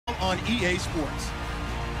on EA Sports.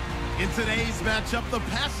 In today's matchup, the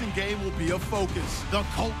passing game will be a focus. The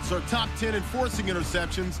Colts are top 10 in forcing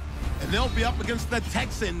interceptions, and they'll be up against the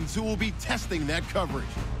Texans, who will be testing that coverage.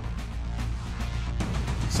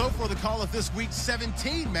 So for the call of this Week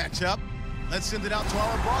 17 matchup, let's send it out to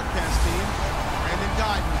our broadcast team, Brandon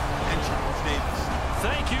Guyton and Charles Davis.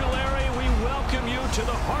 Thank you, Larry. We welcome you to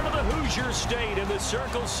the heart of the Hoosier State in the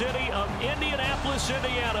Circle City of Indianapolis,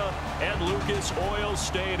 Indiana, at Lucas Oil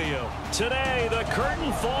Stadium. Today, the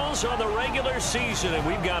curtain falls on the regular season, and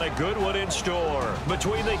we've got a good one in store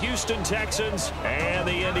between the Houston Texans and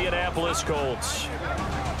the Indianapolis Colts.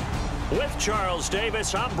 With Charles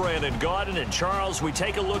Davis, I'm Brandon Guyton, and Charles, we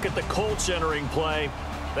take a look at the Colts entering play.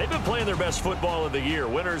 They've been playing their best football of the year,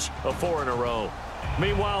 winners of 4 in a row.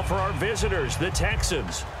 Meanwhile, for our visitors, the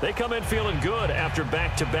Texans, they come in feeling good after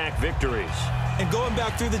back-to-back victories. And going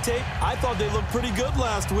back through the tape, I thought they looked pretty good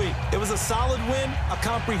last week. It was a solid win, a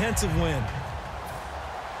comprehensive win.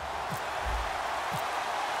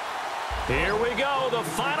 Here we go. The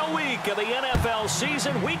final week of the NFL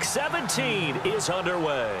season, Week 17, is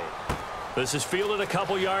underway. This is fielded a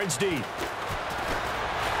couple yards deep.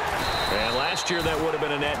 And last year, that would have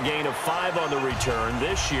been a net gain of 5 on the return.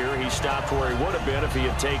 This year, he stopped where he would have been if he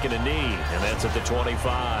had taken a knee, and that's at the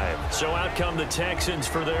 25. So out come the Texans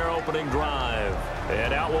for their opening drive.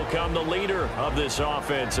 And out will come the leader of this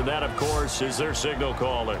offense, and that, of course, is their signal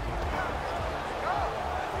caller.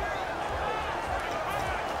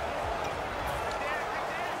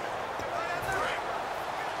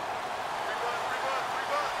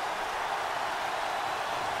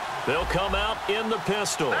 They'll come out in the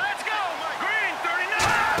pistol. Let's go, Green 39.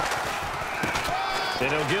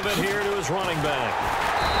 And he'll give it here to his running back.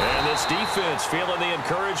 And this defense feeling the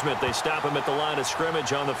encouragement. They stop him at the line of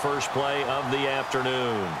scrimmage on the first play of the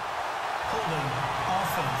afternoon. Holding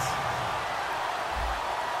offense.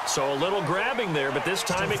 So a little grabbing there, but this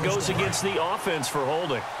time it goes against the offense for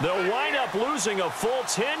holding. They'll wind up losing a full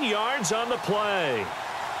 10 yards on the play.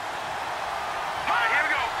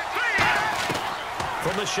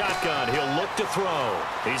 From the shotgun, he'll look to throw.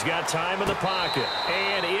 He's got time in the pocket.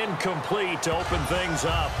 And incomplete to open things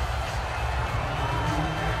up.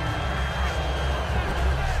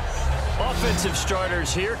 Offensive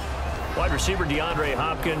starters here. Wide receiver DeAndre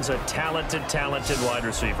Hopkins, a talented wide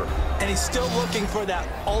receiver. And he's still looking for that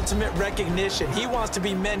ultimate recognition. He wants to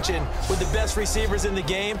be mentioned with the best receivers in the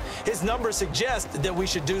game. His numbers suggest that we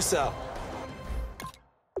should do so.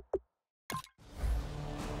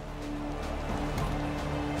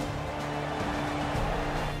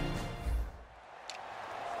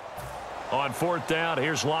 On 4th down,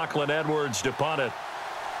 here's Lachlan Edwards to punt it.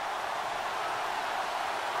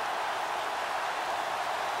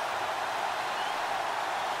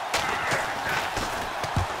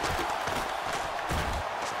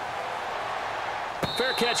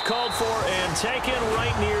 Fair catch called for and taken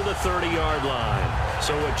right near the 30-yard line.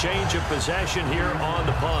 So a change of possession here on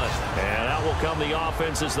the punt. And out will come the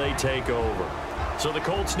offense as they take over. So the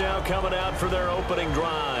Colts now coming out for their opening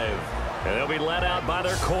drive. And they'll be led out by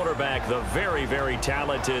their quarterback, the very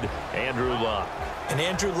talented Andrew Luck. And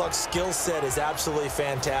Andrew Luck's skill set is absolutely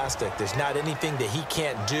fantastic. There's not anything that he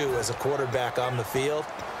can't do as a quarterback on the field.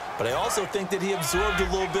 But I also think that he absorbed a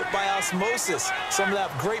little bit by osmosis some of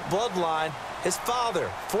that great bloodline. His father,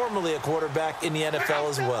 formerly a quarterback in the NFL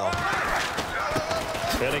as well.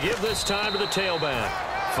 And to give this time to the tailback.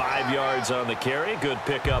 5 yards on the carry. Good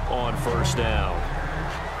pickup on 1st down.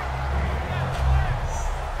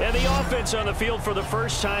 And the offense on the field for the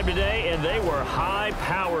first time today, and they were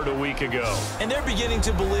high-powered a week ago. And they're beginning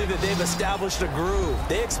to believe that they've established a groove.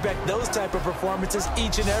 They expect those type of performances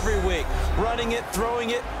each and every week. Running it, throwing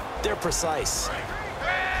it, they're precise.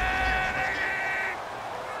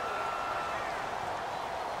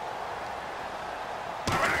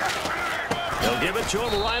 They'll give it to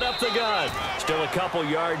him right up the gut. Still a couple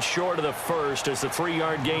yards short of the first as the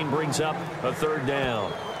 3-yard gain brings up a 3rd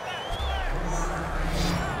down.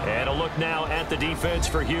 And a look now at the defense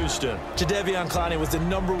for Houston. Jadeveon Clowney was the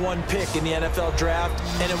 #1 pick in the NFL draft,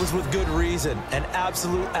 and it was with good reason. An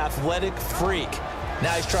absolute athletic freak.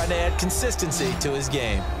 Now he's trying to add consistency to his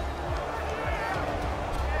game.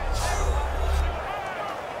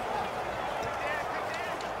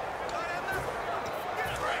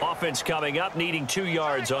 Offense coming up, needing 2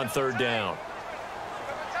 yards on 3rd down.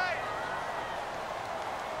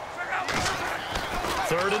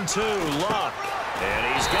 3rd and 2, Luck. And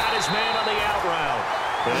he's got his man on the out route.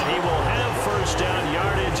 And he will have 1st down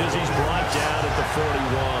yardage as he's brought down at the 41.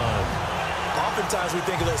 Oftentimes we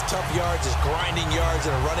think of those tough yards as grinding yards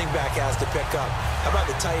that a running back has to pick up. How about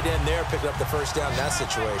the tight end there picking up the 1st down in that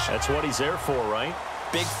situation? That's what he's there for, right?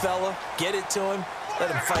 Big fella, get it to him,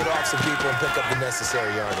 let him fight off some people and pick up the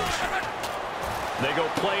necessary yardage. They go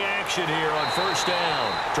play action here on first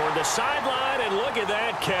down. Toward the sideline, and look at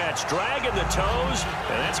that catch. Dragging the toes,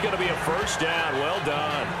 and that's going to be a first down. Well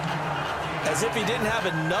done. As if he didn't have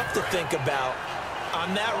enough to think about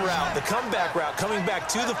on that route, the comeback route, coming back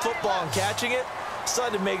to the football and catching it,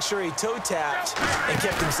 decided to make sure he toe-tapped and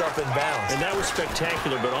kept himself in bounds. And that was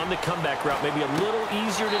spectacular, but on the comeback route, maybe a little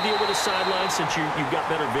easier to deal with the sideline since you've got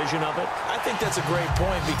better vision of it. I think that's a great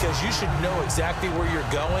point because you should know exactly where you're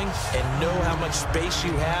going and know how much space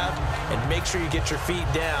you have and make sure you get your feet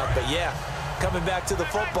down. But, yeah, coming back to the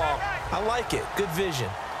football, I like it. Good vision.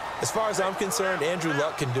 As far as I'm concerned, Andrew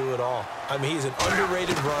Luck can do it all. I mean, he's an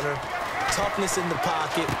underrated runner, toughness in the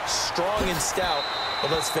pocket, strong and stout.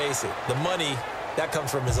 But let's face it, the money, that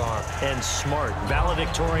comes from his arm. And smart,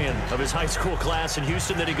 valedictorian of his high school class in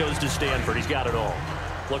Houston, then he goes to Stanford. He's got it all.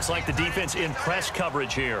 Looks like the defense in press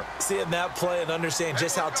coverage here. Seeing that play and understanding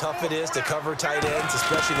just how tough it is to cover tight ends,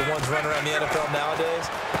 especially the ones running around the NFL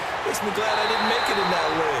nowadays, makes me glad I didn't make it in that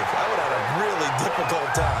league. I would have had a really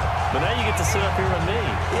difficult time. But now you get to sit up here with me.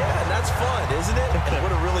 Yeah, and that's fun, isn't it? And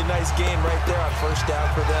what a really nice game right there on first down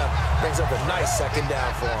for them. Brings up a nice second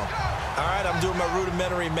down for them. All right, I'm doing my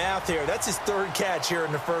rudimentary math here. That's his third catch here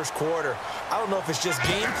in the first quarter. I don't know if it's just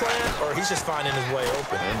game plan or he's just finding his way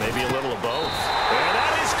open. And maybe a little of both. And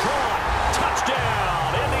that is caught.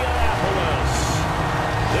 Touchdown, Indianapolis.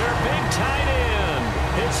 Their big tight end.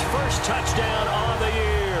 His first touchdown on the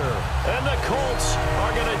year. And the Colts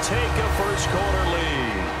are going to take a first quarter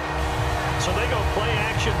lead. So they go play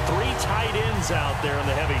action, 3 tight ends out there in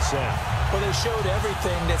the heavy set. Well, they showed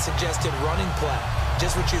everything that suggested running play.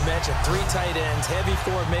 Just what you mentioned, 3 tight ends, heavy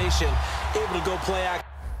formation, able to go play action.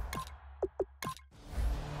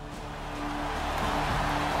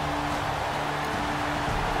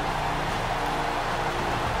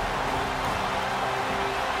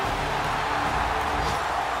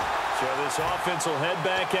 So this offense will head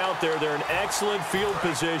back out there. They're in excellent field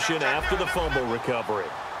position after the fumble recovery.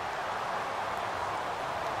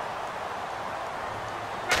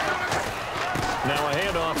 Now a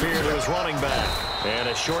handoff here to his running back. And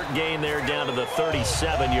a short gain there down to the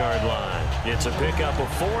 37-yard line. It's a pickup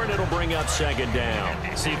of 4, and it'll bring up second down.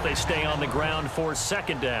 See if they stay on the ground for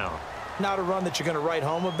second down. Not a run that you're going to write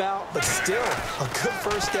home about, but still a good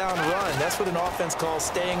first down run. That's what an offense calls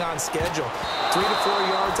staying on schedule. 3 to 4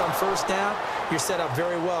 yards on first down, you're set up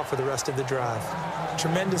very well for the rest of the drive.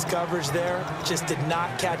 Tremendous coverage there. Just did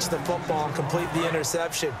not catch the football and complete the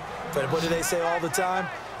interception. But what do they say all the time?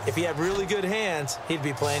 If he had really good hands, he'd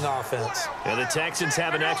be playing offense. And the Texans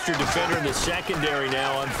have an extra defender in the secondary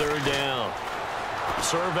now on third down.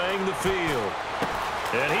 Surveying the field.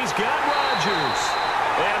 And he's got Rodgers.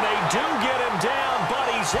 And they do get him down, but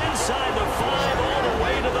he's inside the 5 all the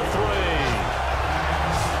way to the 3.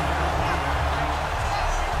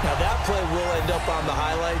 Now that play will end up on the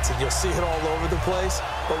highlights, and you'll see it all over the place.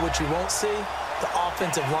 But what you won't see, the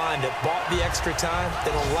offensive line that bought the extra time,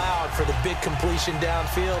 that allowed for the big completion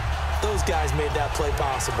downfield, those guys made that play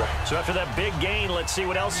possible. So after that big gain, let's see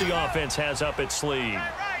what else the offense has up its sleeve.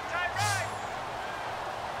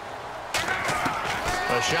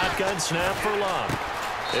 A shotgun snap for Luck.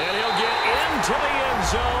 And he'll get into the end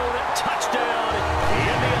zone. Touchdown,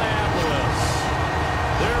 Indianapolis.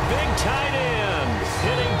 Their big tight end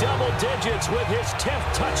hitting double digits with his 10th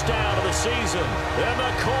touchdown of the season. And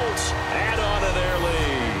the Colts add on to their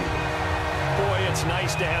lead. Boy, it's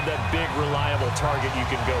nice to have that big, reliable target you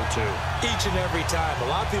can go to. Each and every time. A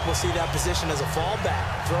lot of people see that position as a fallback.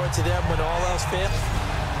 Throw it to them when all else fails.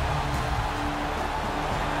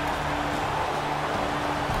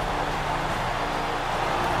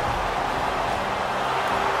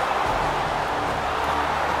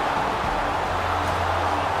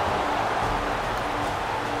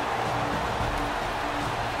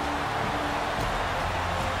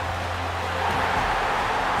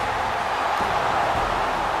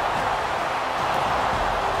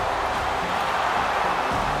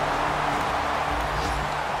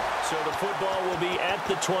 Football will be at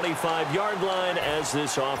the 25-yard line as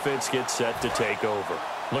this offense gets set to take over.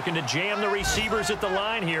 Looking to jam the receivers at the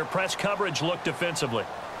line here. Press coverage look defensively.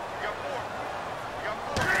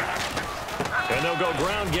 And they'll go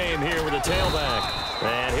ground game here with a tailback.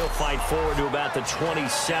 And he'll fight forward to about the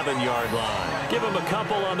 27-yard line. Give him a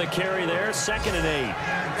couple on the carry there. 2nd and 8.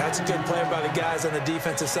 That's a good play by the guys on the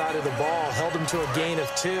defensive side of the ball. Held him to a gain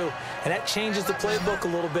of 2. And that changes the playbook a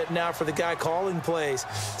little bit now for the guy calling plays.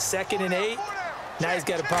 2nd and 8. Now he's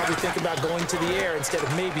got to probably think about going to the air instead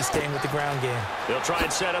of maybe staying with the ground game. They'll try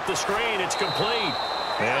and set up the screen. It's complete.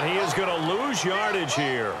 And he is going to lose yardage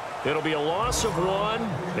here. It'll be a loss of 1,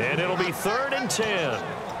 and it'll be 3rd and 10.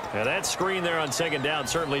 And that screen there on 2nd down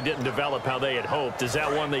certainly didn't develop how they had hoped. Is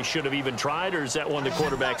that one they should have even tried, or is that one the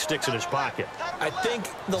quarterback sticks in his pocket? I think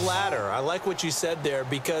the latter. I like what you said there,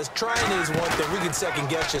 because trying is one thing. We can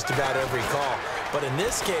second-guess just about every call. But in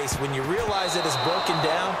this case, when you realize that it's broken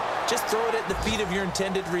down, just throw it at the feet of your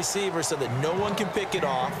intended receiver so that no one can pick it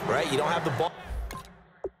off, right? You don't have the ball.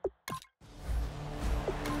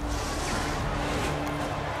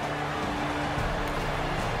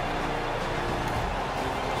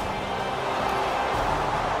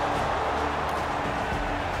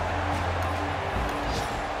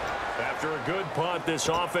 After a good punt, this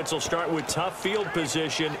offense will start with tough field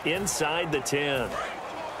position inside the 10.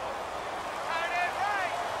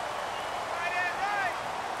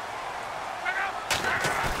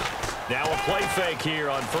 Now a play fake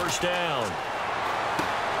here on 1st down.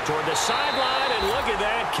 Toward the sideline, and look at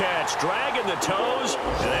that catch. Dragging the toes,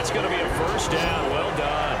 and that's going to be a 1st down. Well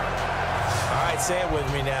done. All right, say it with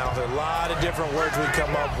me now. There are a lot of different words we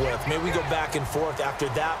come up with. Maybe we go back and forth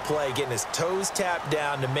after that play, getting his toes tapped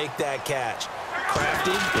down to make that catch.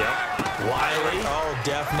 Crafty. Yep. Wiley. Oh,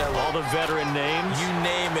 definitely. All the veteran names. You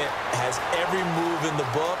name it. Has every move in the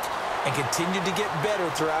book and continued to get better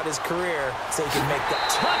throughout his career so he can make that.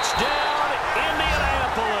 Touchdown,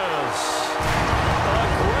 Indianapolis. A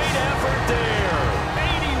great effort there.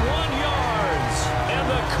 81 yards. And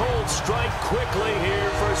the Colts strike quickly here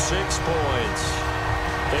for 6 points.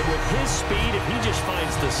 And with his speed, if he just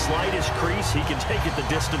finds the slightest crease, he can take it the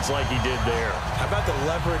distance like he did there. How about the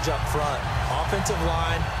leverage up front? Offensive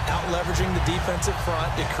line out-leveraging the defensive front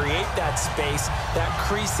to create that space, that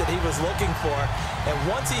crease that he was looking for. And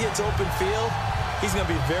once he hits open field, he's going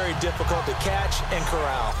to be very difficult to catch and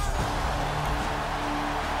corral.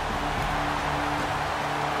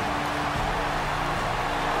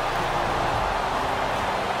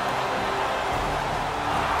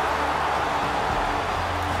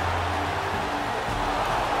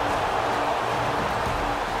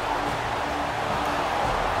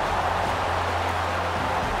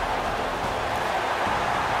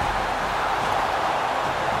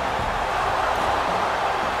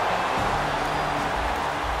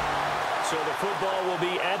 Football will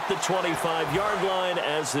be at the 25-yard line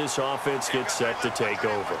as this offense gets set to take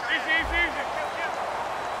over.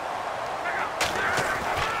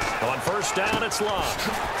 On 1st down, it's Love.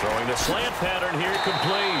 Throwing the slant pattern here,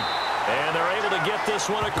 complete. And they're able to get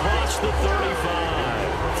this one across the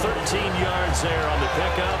 35. 13 yards there on the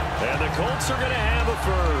pickup. And the Colts are going to have a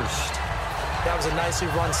 1st. That was a nicely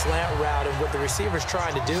run slant route, and what the receiver's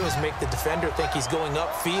trying to do is make the defender think he's going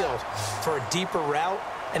upfield for a deeper route,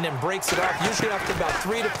 and then breaks it off, usually after about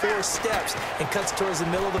 3 to 4 steps, and cuts towards the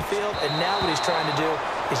middle of the field. And now what he's trying to do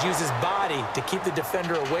is use his body to keep the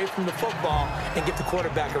defender away from the football and get the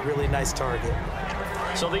quarterback a really nice target.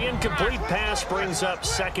 So the incomplete pass brings up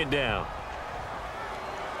 2nd down.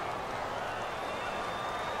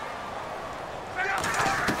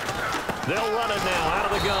 They'll run it now out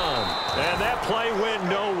of the gun. And that play went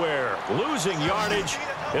nowhere. Losing yardage.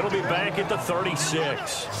 It'll be back at the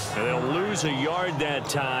 36. And they'll lose a yard that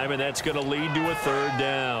time, and that's going to lead to a 3rd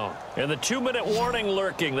down. And the 2-minute warning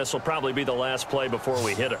lurking. This will probably be the last play before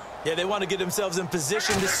we hit her. Yeah, they want to get themselves in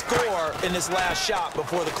position to score in this last shot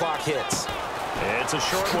before the clock hits. It's a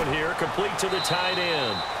short one here, complete to the tight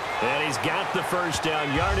end. And he's got the 1st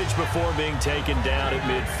down yardage before being taken down at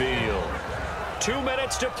midfield. 2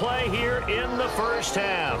 minutes to play here in the 1st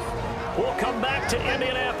half. We'll come back to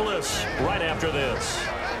Indianapolis right after this.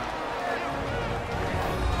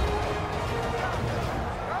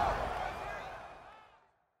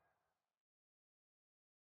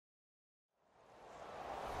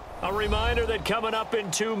 A reminder that coming up in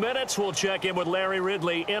 2 minutes, we'll check in with Larry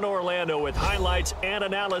Ridley in Orlando with highlights and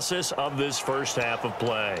analysis of this 1st half of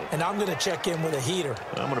play. And I'm going to check in with a heater.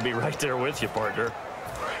 I'm going to be right there with you, partner.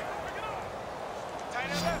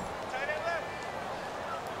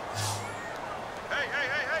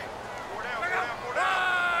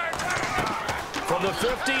 From the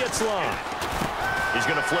 50, it's Love. He's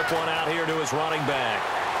going to flip one out here to his running back.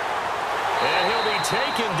 And he'll be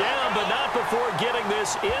taken down, but not before getting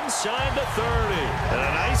this inside the 30. And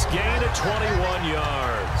a nice gain of 21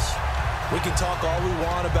 yards. We can talk all we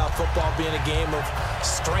want about football being a game of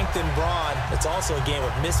strength and brawn. It's also a game of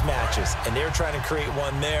mismatches, and they're trying to create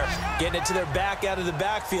one there, getting it to their back out of the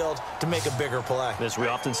backfield to make a bigger play. As we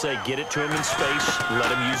often say, get it to him in space, let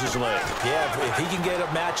him use his leg. Yeah, if he can get a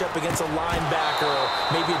matchup against a linebacker or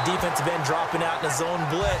maybe a defensive end dropping out in a zone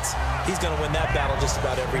blitz, he's going to win that battle just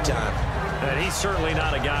about every time. And he's certainly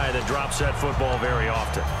not a guy that drops that football very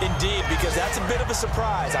often. Indeed, because that's a bit of a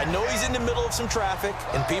surprise. I know he's in the middle of some traffic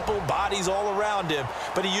and people, bodies all around him,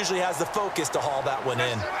 but he usually has the focus to haul that one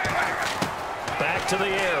in. Back to the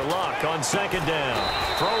air. Luck on second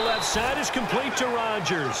down. Throw left side is complete to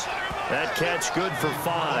Rodgers. That catch good for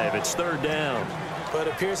 5. It's third down. But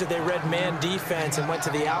it appears that they read man defense and went to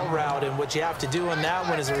the out route. And what you have to do on that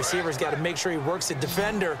one is the receiver's got to make sure he works the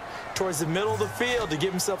defender towards the middle of the field to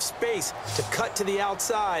give himself space to cut to the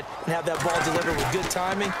outside and have that ball delivered with good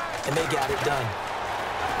timing, and they got it done.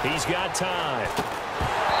 He's got time.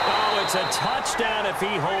 Oh, it's a touchdown if he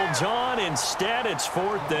holds on. Instead, it's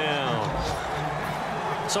fourth down.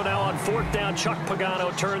 So now on fourth down, Chuck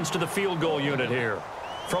Pagano turns to the field goal unit here.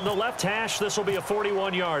 From the left hash, this will be a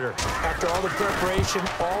 41-yarder. After all the preparation,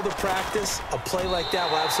 all the practice, a play like that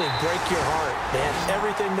will absolutely break your heart. They had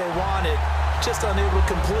everything they wanted, just unable to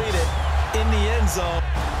complete it in the end zone.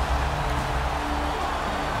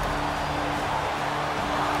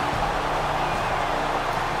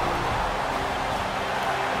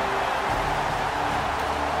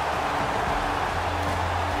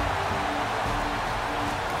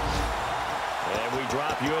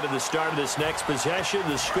 Drop you into the start of this next possession.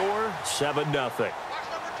 The score, 7-0.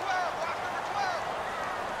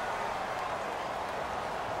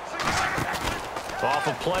 Off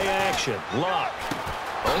of play action. Luck.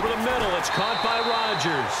 Over the middle. It's caught by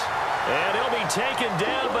Rodgers. And he'll be taken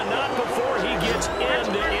down, but not before he gets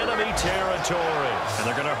into enemy territory. And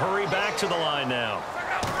they're going to hurry back to the line now.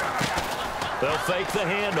 They'll fake the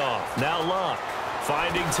handoff. Now Luck.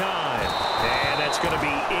 Finding time. And that's going to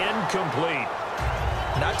be incomplete.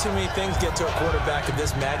 Not too many things get to a quarterback of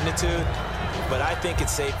this magnitude, but I think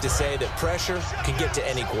it's safe to say that pressure can get to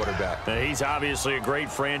any quarterback. He's obviously a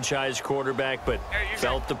great franchise quarterback, but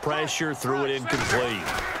felt the pressure, threw it incomplete.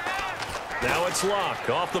 Now it's Luck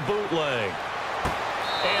off the bootleg.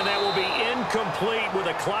 And that will be incomplete with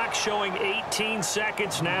a clock showing 18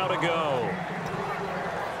 seconds now to go.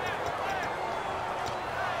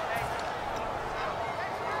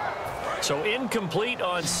 So incomplete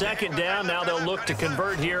on second down. Now they'll look to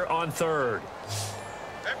convert here on third.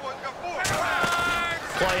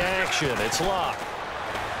 Play action. It's Luck.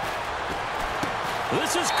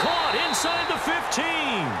 This is caught inside the 15.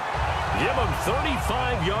 Give him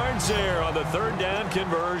 35 yards there on the third down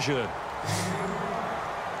conversion.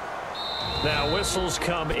 Now whistles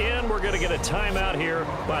come in. We're going to get a timeout here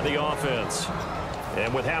by the offense.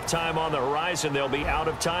 And with halftime on the horizon, they'll be out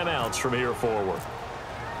of timeouts from here forward.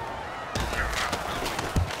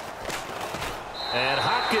 And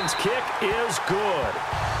Hopkins' kick is good.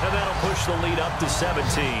 And that'll push the lead up to 17.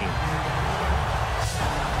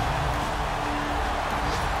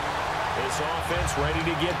 This offense ready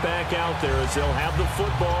to get back out there as they'll have the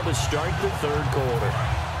football to start the third quarter.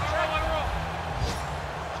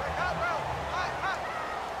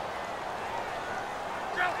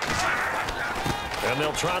 And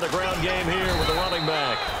they'll try the ground game here with the running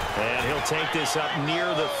back. And he'll take this up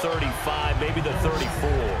near the 35, maybe the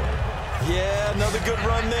 34. Yeah, another good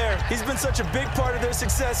run there. He's been such a big part of their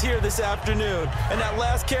success here this afternoon. And that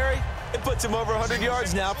last carry, it puts him over 100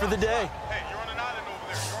 yards now for the day. Hey, you're on an island over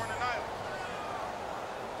there. You're on an island.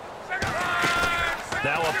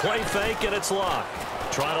 Now a play fake, and it's Luck.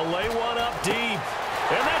 Trying to lay one up deep.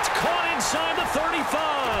 And that's caught inside the 35.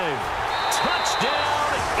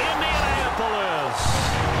 Touchdown, Indianapolis.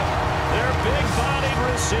 Their big-bodied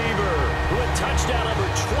receiver with touchdown number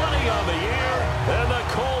 20 on the year. And the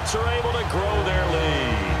Colts are able to grow their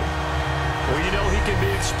lead. Well, you know he can be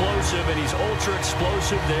explosive, and he's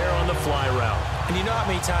ultra-explosive there on the fly route. And you know how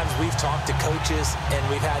many times we've talked to coaches and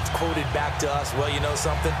we've had quoted back to us, well, you know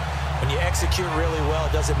something? When you execute really well,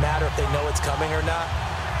 it doesn't matter if they know it's coming or not.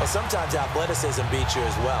 Well, sometimes athleticism beats you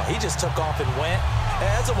as well. He just took off and went. And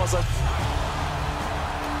that's almost like...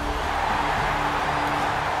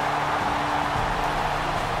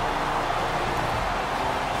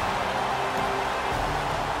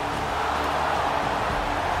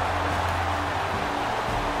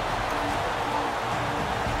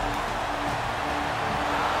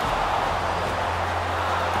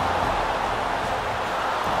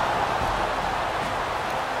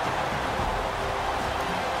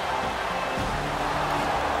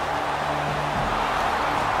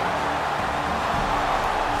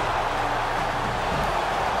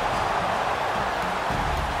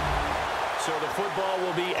 Football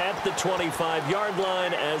will be at the 25-yard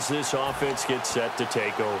line as this offense gets set to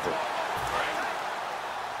take over.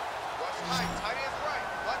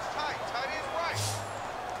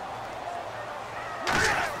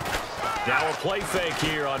 Now a play fake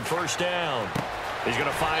here on first down. He's going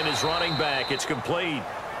to find his running back. It's complete.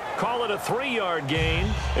 Call it a 3-yard gain,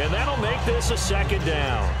 and that'll make this a second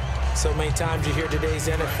down. So many times you hear today's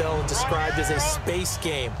NFL described as a space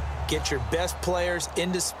game. Get your best players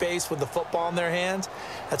into space with the football in their hands.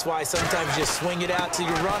 That's why sometimes you just swing it out to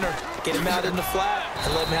your runner, get him out in the flat,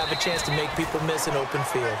 and let him have a chance to make people miss an open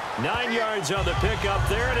field. 9 yards on the pickup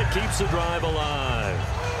there, and it keeps the drive alive.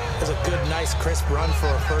 It was a good, nice, crisp run for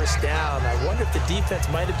a first down. I wonder if the defense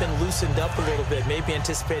might have been loosened up a little bit, maybe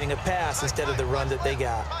anticipating a pass instead of the run that they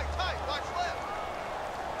got.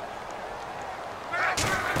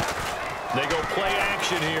 They go play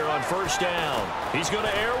action here on first down. He's going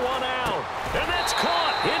to air one out, and that's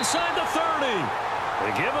caught inside the 30.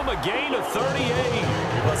 They give him a gain of 38.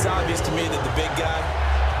 Well, it's obvious to me that the big guy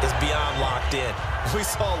is beyond locked in. We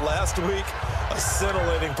saw last week a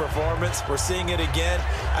scintillating performance. We're seeing it again.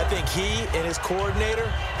 I think he and his coordinator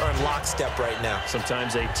are in lockstep right now.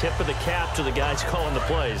 Sometimes a tip of the cap to the guys calling the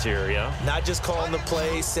plays here, yeah? Not just calling the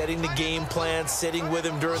plays, setting the game plan, sitting with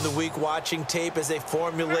him during the week, watching tape as they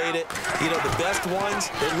formulate it. You know, the best ones,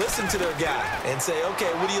 they listen to their guy and say,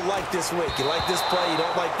 okay, what do you like this week? You like this play? You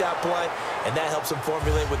don't like that play? And that helps them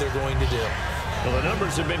formulate what they're going to do. Well, the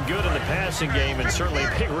numbers have been good in the passing game, and certainly a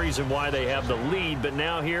big reason why they have the lead. But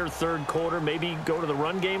now here, third quarter, maybe go to the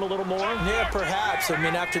run game a little more? Yeah, perhaps. I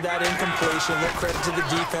mean, after that incompletion, look credit to the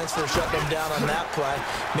defense for shutting them down on that play.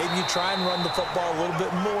 Maybe you try and run the football a little bit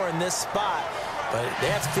more in this spot, but they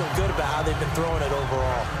have to feel good about how they've been throwing it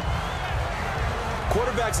overall.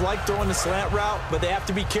 Quarterbacks like throwing the slant route, but they have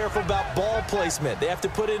to be careful about ball placement. They have to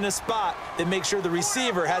put it in a spot that makes sure the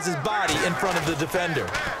receiver has his body in front of the defender.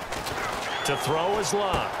 To throw is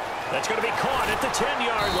Locke. That's going to be caught at the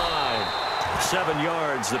 10-yard line. 7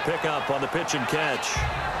 yards, the pickup on the pitch and catch.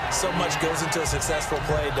 So much goes into a successful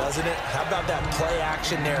play, doesn't it? How about that play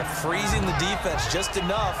action there, freezing the defense just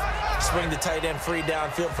enough to swing the tight end free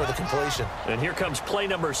downfield for the completion. And here comes play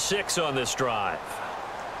number 6 on this drive.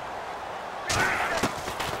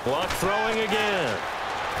 Locke throwing again.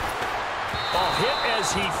 A hit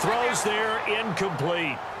as he throws there,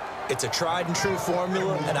 incomplete. It's a tried-and-true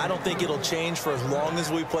formula, and I don't think it'll change for as long as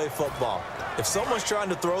we play football. If someone's trying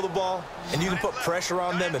to throw the ball and you can put pressure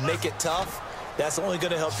on them and make it tough, that's only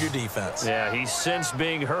going to help your defense. Yeah, he's since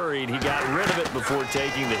being hurried. He got rid of it before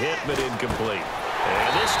taking the hit, but incomplete.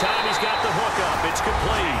 And this time he's got the hook up. It's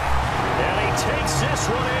complete. And he takes this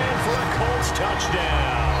one in for a Colts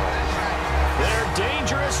touchdown. Their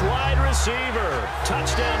dangerous wide receiver.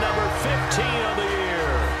 Touchdown number 15 of the year.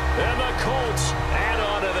 And the Colts add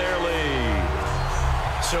on to their lead.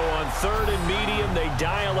 So on third and medium, they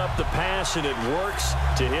dial up the pass, and it works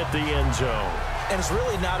to hit the end zone. And it's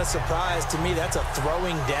really not a surprise to me. That's a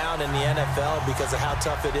throwing down in the NFL because of how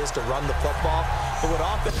tough it is to run the football. But what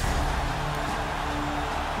often...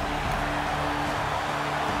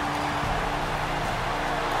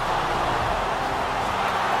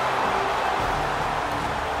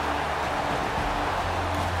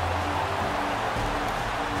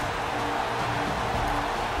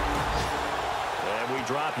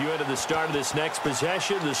 Drop you into the start of this next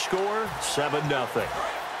possession. The score, 7-0.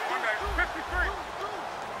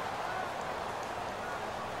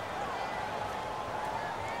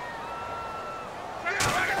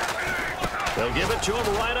 They'll give it to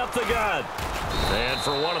him right up the gut. And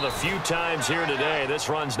for one of the few times here today, this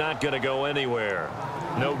run's not going to go anywhere.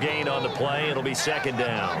 No gain on the play. It'll be second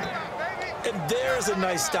down. And there's a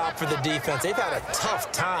nice stop for the defense. They've had a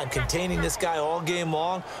tough time containing this guy all game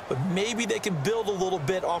long, but maybe they can build a little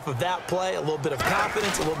bit off of that play, a little bit of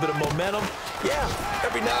confidence, a little bit of momentum. Yeah,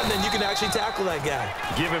 every now and then you can actually tackle that guy.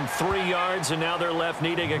 Give him 3 yards, and now they're left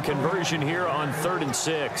needing a conversion here on 3rd and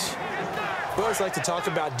 6. We always like to talk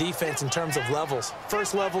about defense in terms of levels.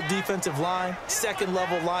 First level defensive line, second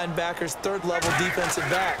level linebackers, third level defensive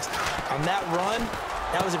backs. On that run,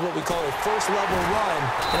 that was what we call a first-level run,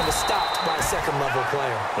 and it was stopped by a second-level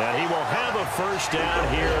player. And he will have a first down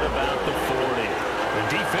here at about the 40. And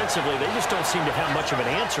defensively, they just don't seem to have much of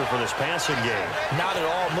an answer for this passing game. Not at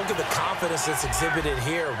all. Look at the confidence that's exhibited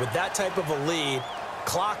here. With that type of a lead,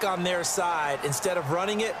 clock on their side, instead of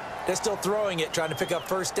running it, they're still throwing it, trying to pick up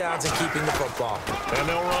first downs and keeping the football. And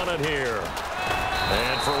they'll run it here.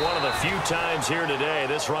 And for one of the few times here today,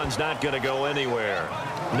 this run's not going to go anywhere.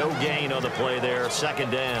 No gain on the play there,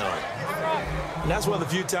 second down. And that's one of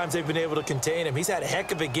the few times they've been able to contain him. He's had a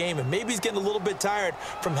heck of a game, and maybe he's getting a little bit tired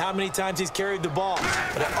from how many times he's carried the ball.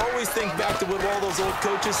 But I always think back to what all those old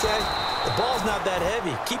coaches say. The ball's not that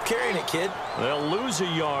heavy. Keep carrying it, kid. They'll lose a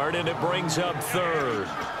yard, and it brings up third.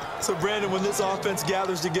 So, Brandon, when this offense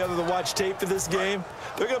gathers together to watch tape for this game,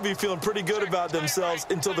 they're going to be feeling pretty good about themselves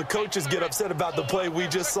until the coaches get upset about the play we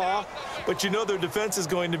just saw. But you know their defense is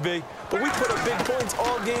going to be. But we put up big points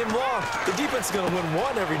all game long. The defense is going to win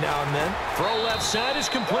one every now and then. Throw left side is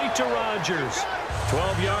complete to Rodgers.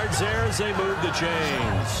 12 yards there as they move the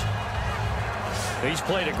chains. He's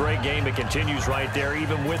played a great game. It continues right there,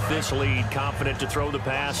 even with this lead, confident to throw the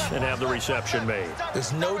pass and have the reception made.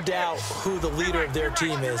 There's no doubt who the leader of their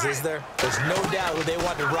team is there? There's no doubt who they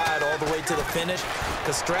want to ride all the way to the finish,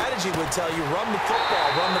 because strategy would tell you run the football,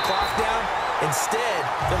 run the clock down. Instead,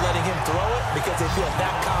 they're letting him throw it because they feel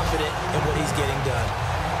that confident in what he's getting done.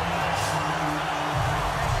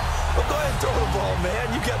 Well, go ahead and throw the ball,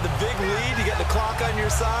 man. You got the big lead. You got the clock on your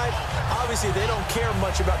side. Obviously, they don't care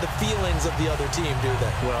much about the feelings of the other team, do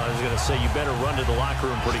they? Well, I was going to say, you better run to the locker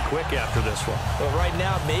room pretty quick after this one. Well, right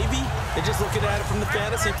now, maybe. They're just looking at it from the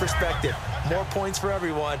fantasy perspective. More points for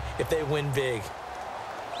everyone if they win big.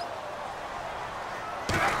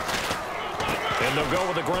 And they'll go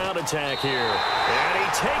with a ground attack here. And he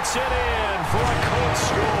takes it in for a Colts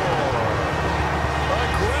score. A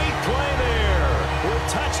great play there. With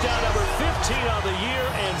touchdown number 15 of the year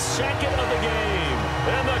and second of the game.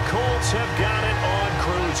 And the Colts have got it on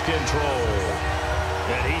cruise control.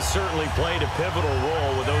 And he certainly played a pivotal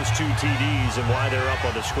role with those two TDs and why they're up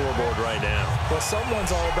on the scoreboard right now. Well,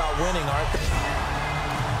 someone's all about winning, aren't they?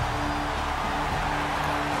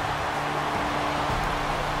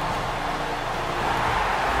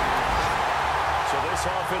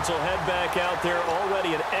 Offense will head back out there,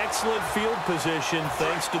 already in excellent field position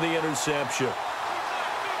thanks to the interception.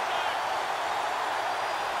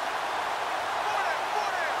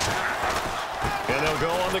 And they'll go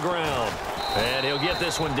on the ground. And he'll get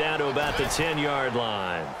this one down to about the 10-yard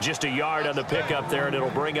line. Just a yard on the pickup there, and it'll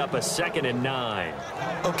bring up a 2nd and 9.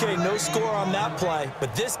 Okay, no score on that play,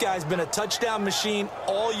 but this guy's been a touchdown machine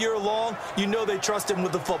all year long. You know they trust him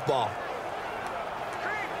with the football.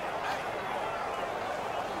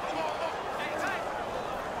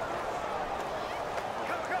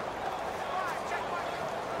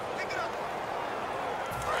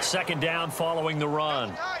 Second down following the run.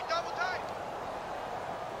 Double tight.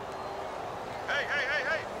 Hey.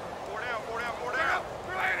 4 down.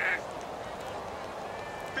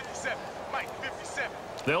 57. Mike, 57.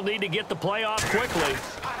 They'll need to get the play off quickly.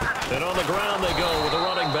 And on the ground they go with a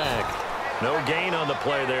running back. No gain on the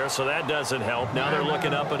play there, so that doesn't help. Now they're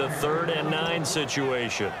looking up at a 3rd and 9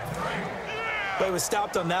 situation. But he was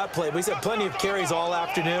stopped on that play. But he's had plenty of carries all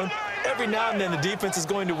afternoon. Every now and then the defense is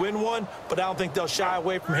going to win one, but I don't think they'll shy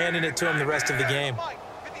away from handing it to him the rest of the game. I'm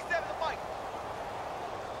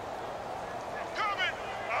coming.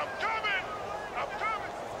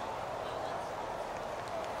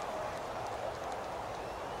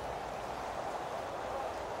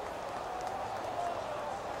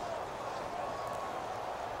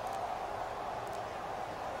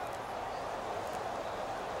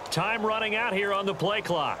 Time running out here on the play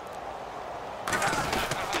clock.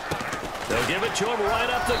 They'll give it to him right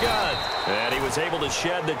up the gut. And he was able to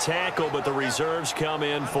shed the tackle, but the reserves come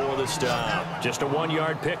in for the stop. Just a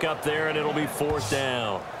 1-yard pickup there, and it'll be 4th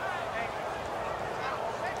down.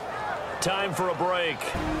 Time for a break.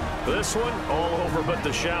 This one all over but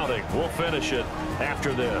the shouting. We'll finish it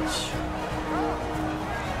after this.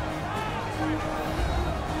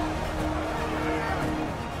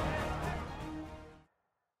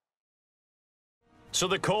 So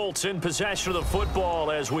the Colts in possession of the football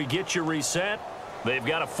as we get you reset. They've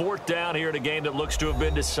got a 4th down here in a game that looks to have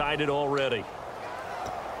been decided already.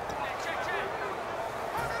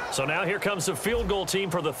 So now here comes the field goal team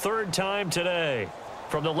for the 3rd time today.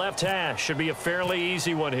 From the left hash, should be a fairly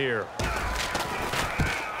easy one here.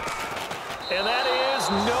 And that is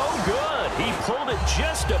no good. He pulled it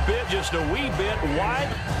just a bit, just a wee bit wide.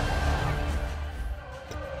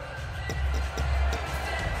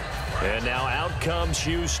 And now out comes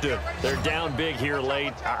Houston. They're down big here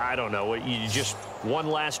late. I don't know. You just one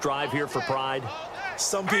last drive here for pride?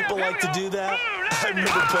 Some people like to do that. I remember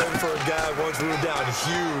playing for a guy once we were down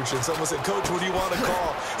huge, and someone said, "Coach, what do you want to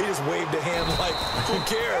call?" He just waved a hand like, "Who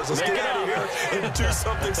cares? Let's get out of here and do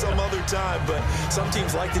something some other time." But some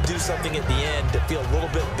teams like to do something at the end to feel a little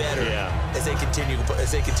bit better as they continue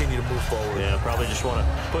to move forward. Yeah, probably just want to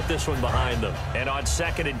put this one behind them. And on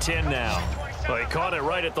 2nd and 10 now. Well, he caught it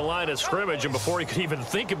right at the line of scrimmage, and before he could even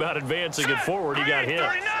think about advancing it forward, he got hit.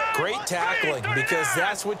 Great tackling, because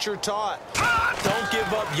that's what you're taught. Don't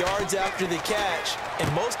give up yards after the catch,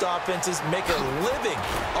 and most offenses make a living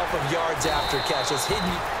off of yards after catch. It's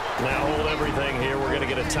hidden. Now hold everything here. We're going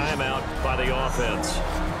to get a timeout by the offense.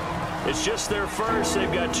 It's just their first.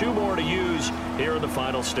 They've got 2 more to use here in the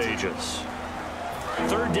final stages.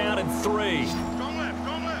 3rd down and 3. Go left,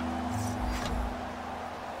 go left.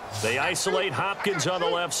 They isolate Hopkins on the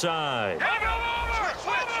left side.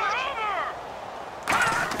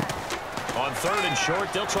 On 3rd and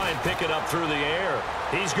short, they'll try and pick it up through the air.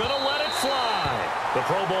 He's going to let it fly. The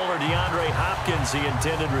Pro Bowler DeAndre Hopkins, the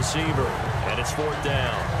intended receiver, and it's 4th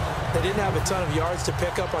down. They didn't have a ton of yards to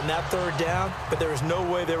pick up on that 3rd down, but there was no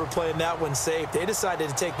way they were playing that one safe. They decided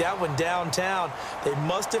to take that one downtown. They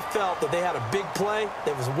must have felt that they had a big play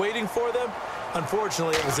that was waiting for them.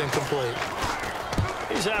 Unfortunately, it was incomplete.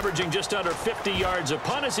 He's averaging just under 50 yards a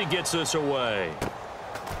punt as he gets this away.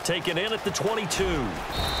 Taken in at the 22.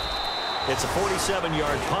 It's a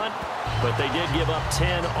 47-yard punt, but they did give up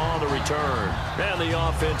 10 on the return. And the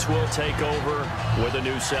offense will take over with a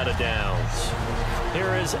new set of downs.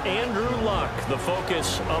 Here is Andrew Luck, the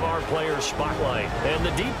focus of our player spotlight. And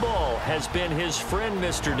the deep ball has been his friend,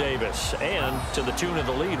 Mr. Davis, and to the tune of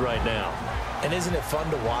the lead right now. And isn't it fun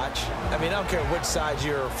to watch? I mean, I don't care which side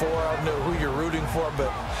you're for. I don't know who you're rooting for,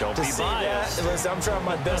 but don't to be see biased. that, listen, I'm trying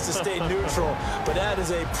my best to stay neutral, but that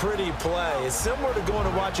is a pretty play. It's similar to going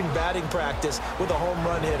and watching batting practice with a home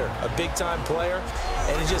run hitter, a big-time player,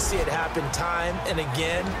 and you just see it happen time and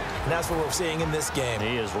again, and that's what we're seeing in this game.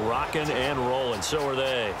 He is rocking and rolling. So are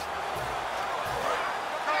they.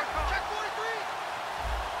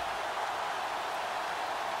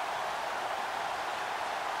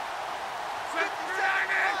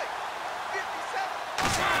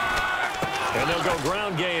 And they'll go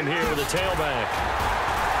ground game here with a tailback.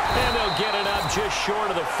 And they'll get it up just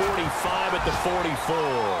short of the 45 at the 44.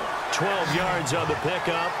 12 yards on the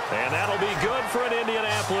pickup, and that'll be good for an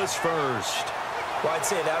Indianapolis first. Well, I'd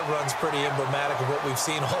say that run's pretty emblematic of what we've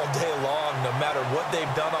seen all day long. No matter what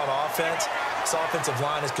they've done on offense, this offensive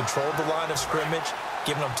line has controlled the line of scrimmage,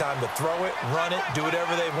 giving them time to throw it, run it, do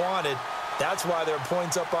whatever they wanted. That's why there are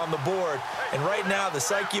points up on the board. And right now, the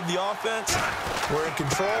psyche of the offense, we're in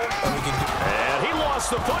control, and we can do it. And he lost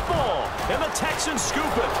the football, and the Texans scoop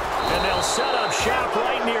it. And they'll set up shop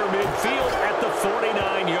right near midfield at the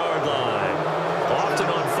 49-yard line. Often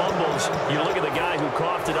on fumbles, you look at the guy who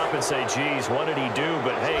coughed it up and say, geez, what did he do?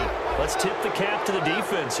 But, hey, let's tip the cap to the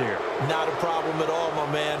defense here. Not a problem at all,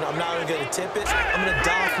 my man. I'm not even going to tip it. I'm going to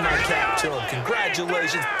doff my cap to him.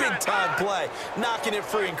 Congratulations, big-time play. Knocking it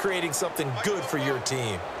free and creating something good for your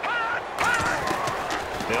team.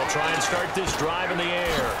 They'll try and start this drive in the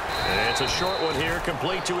air. And it's a short one here,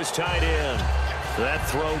 complete to his tight end. That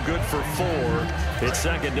throw good for 4. It's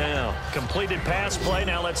 2nd down. Completed pass play.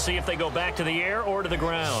 Now let's see if they go back to the air or to the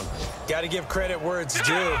ground. Got to give credit where it's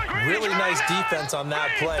due. Really nice defense on that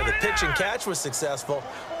play. The pitch and catch was successful,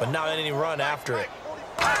 but not any run after it.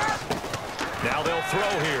 Now they'll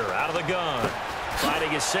throw here out of the gun. Finding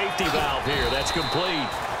his safety valve here. That's complete.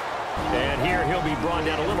 And here he'll be brought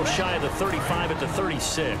down a little shy of the 35 at the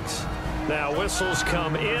 36. Now whistles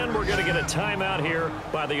come in. We're going to get a timeout here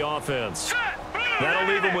by the offense. That'll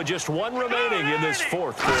leave them with just 1 remaining in this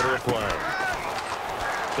 4th quarter of play.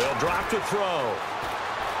 They'll drop to throw.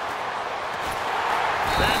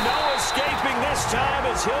 And no escaping this time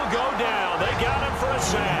as he'll go down. They got him for a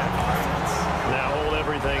sack. Now hold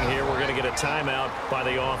everything here. We're going to get a timeout by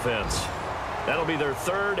the offense. That'll be their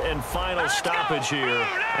 3rd and final stoppage here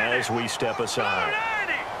as we step aside.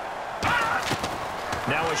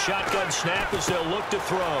 Now a shotgun snap as they'll look to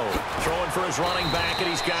throw. Throwing for his running back, and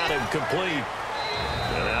he's got him complete.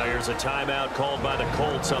 And now here's a timeout called by the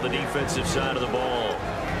Colts on the defensive side of the ball.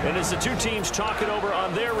 And as the two teams talk it over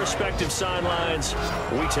on their respective sidelines,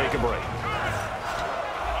 we take a break.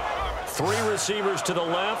 3 receivers to the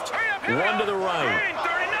left, 1 to the right.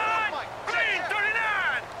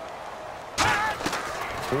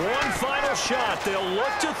 1 final shot. They'll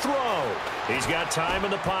look to throw. He's got time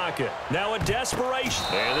in the pocket. Now a desperation.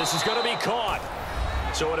 And this is going to be caught.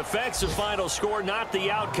 So it affects the final score, not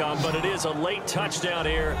the outcome, but it is a late touchdown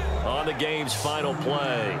here on the game's final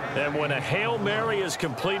play. And when a Hail Mary is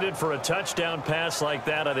completed for a touchdown pass like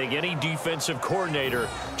that, I think any defensive coordinator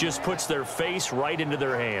just puts their face right into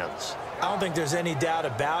their hands. I don't think there's any doubt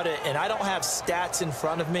about it, and I don't have stats in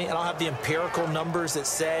front of me. I don't have the empirical numbers that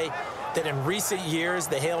say that in recent years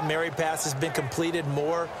the Hail Mary pass has been completed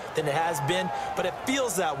more than it has been, but it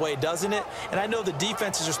feels that way, doesn't it? And I know the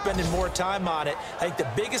defenses are spending more time on it. I think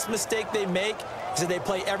the biggest mistake they make is that they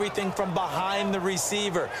play everything from behind the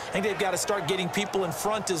receiver. I think they've got to start getting people in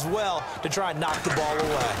front as well to try and knock the ball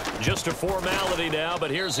away. Just a formality now,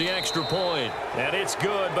 but here's the extra point. And it's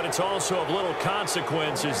good, but it's also of little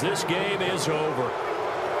consequence as this game is over.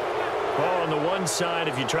 Well, on the one side,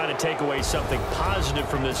 if you try to take away something positive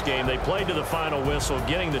from this game, they played to the final whistle,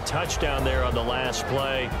 getting the touchdown there on the last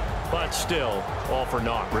play. But still, all for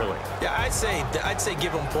naught, really. Yeah, I'd say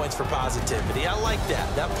give them points for positivity. I like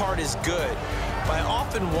that. That part is good. But I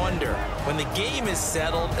often wonder, when the game is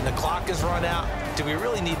settled and the clock is run out, do we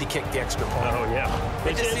really need to kick the extra point? Oh, yeah.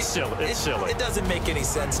 It's silly. It's silly. It doesn't make any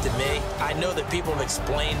sense to me. I know that people have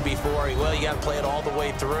explained before, well, you got to play it all the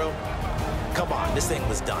way through. Come on, this thing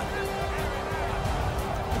was done.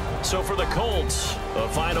 So for the Colts, a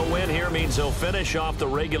final win here means they'll finish off the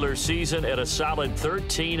regular season at a solid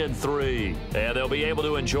 13-3. And they'll be able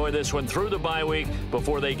to enjoy this one through the bye week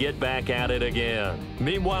before they get back at it again.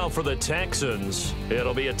 Meanwhile, for the Texans,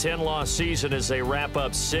 it'll be a 10-loss season as they wrap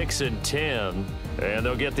up 6-10. And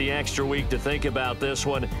they'll get the extra week to think about this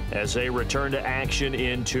one as they return to action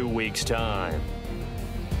in 2 weeks' time.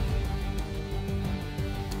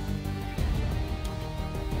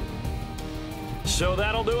 So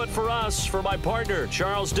that'll do it for us. For my partner,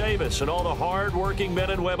 Charles Davis, and all the hard-working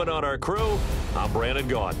men and women on our crew, I'm Brandon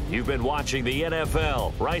Gaudin. You've been watching the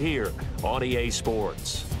NFL right here on EA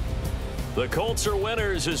Sports. The Colts are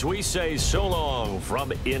winners as we say so long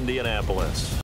from Indianapolis.